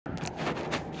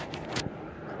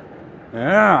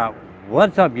Yeah,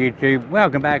 what's up YouTube?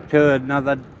 Welcome back to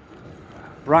another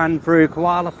run through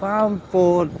Koala Farm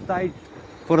for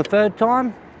the third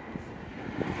time.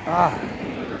 I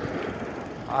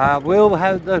will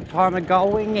have the timer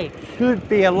going. It should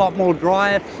be a lot more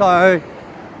drier, so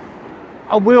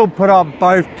I will put on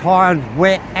both times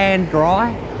wet and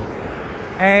dry,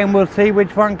 and we'll see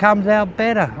which one comes out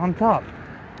better on top.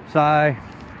 So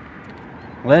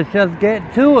let's just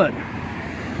get to it.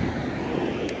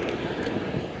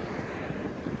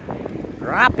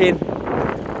 Drop in.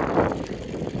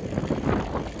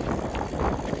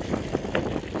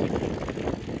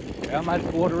 How much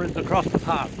water is across the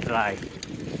path today?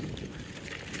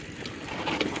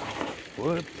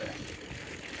 Whoop.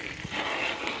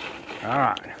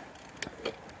 Alright.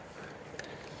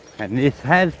 And this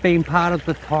has been part of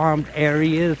the timed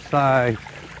areas, so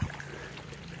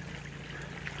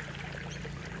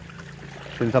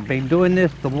since I've been doing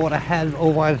this, the water has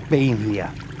always been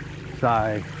here.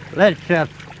 So let's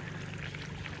just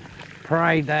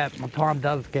pray that my time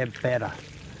does get better.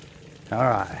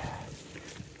 Alright.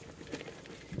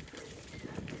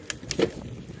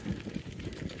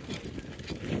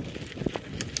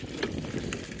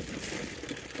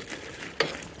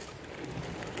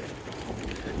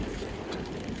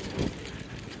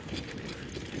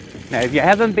 Now, if you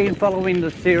haven't been following the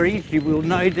series, you will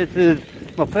know this is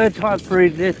my third time through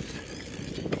this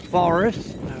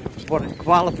forest,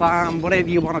 koala farm, whatever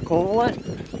you want to call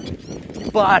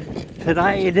it. But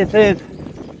today, this is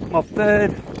my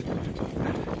third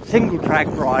single track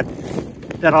ride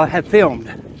that I have filmed.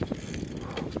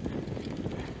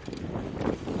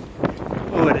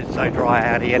 Oh, it is so dry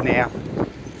out here now.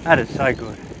 That is so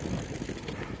good.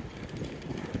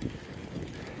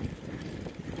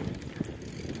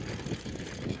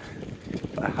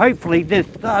 Hopefully this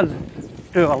does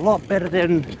do a lot better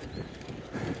than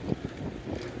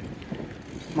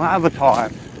my other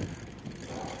time.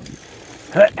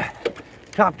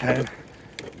 Top turn.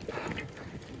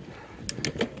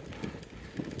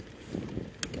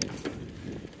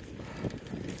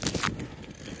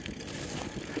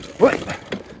 What?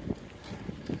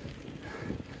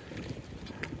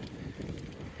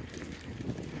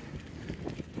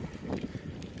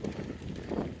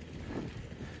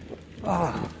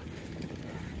 Oh.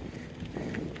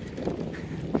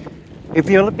 If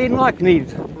you've been liking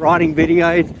these riding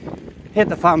videos, hit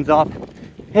the thumbs up,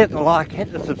 hit the like,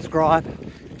 hit the subscribe.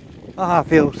 Oh, I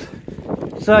feel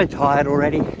so tired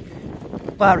already,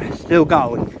 but still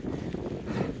going.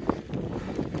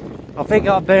 I think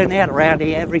I burn out around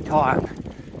here every time.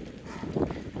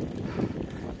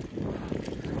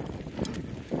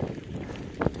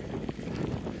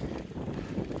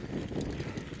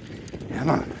 Come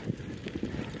on.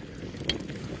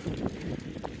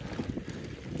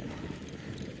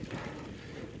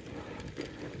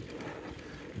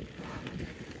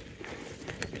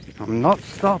 I'm not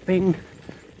stopping.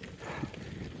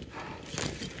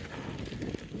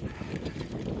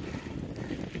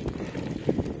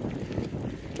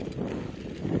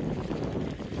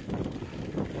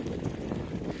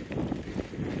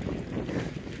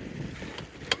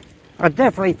 I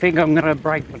definitely think I'm going to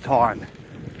break the time.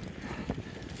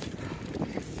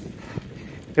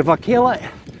 If I kill it,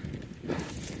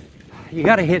 you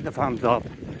got to hit the thumbs up.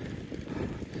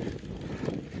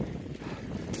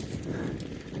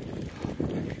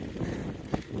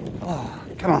 Oh,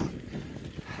 come on.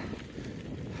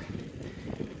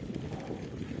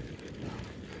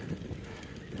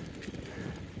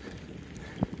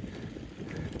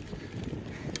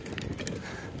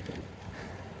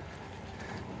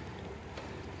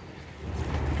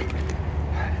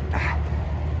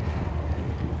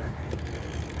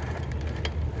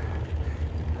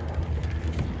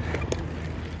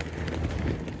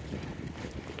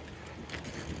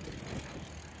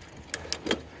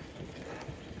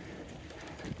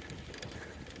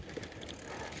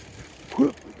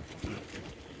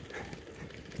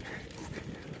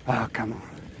 Oh, come on.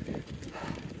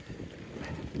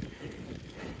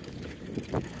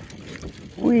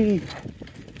 Whee.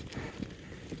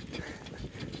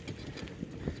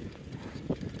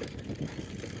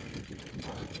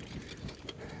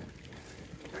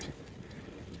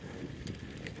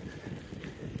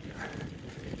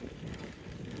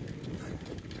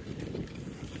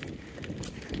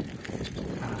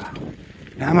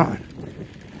 Come on.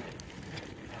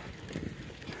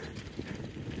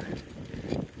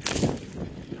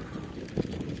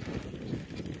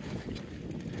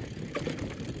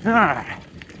 Ah.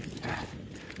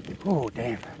 Oh,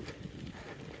 damn.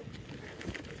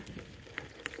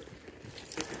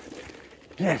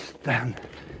 Yes, done.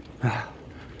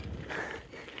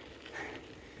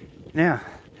 Now,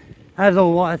 as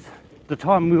always, the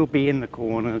time will be in the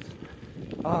corners.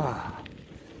 Oh,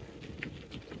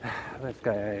 let's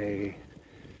go.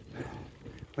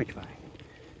 Which way?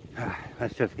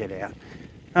 Let's just get out.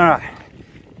 Alright,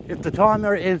 if the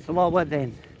timer is lower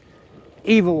than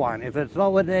either one, if it's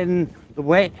lower than the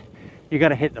wet, you got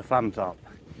to hit the thumbs up.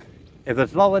 If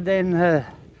it's lower than the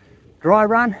dry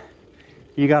run,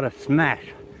 you got to smash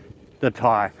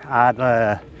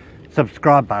the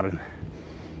subscribe button.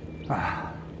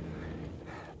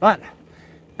 But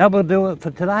that will do it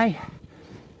for today.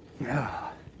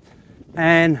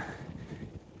 And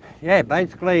yeah,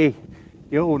 basically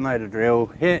you all know the drill.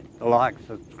 Hit the like,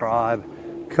 subscribe,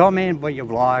 comment what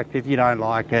you've liked if you don't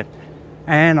like it,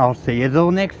 and I'll see you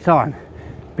all next time.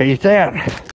 Peace out.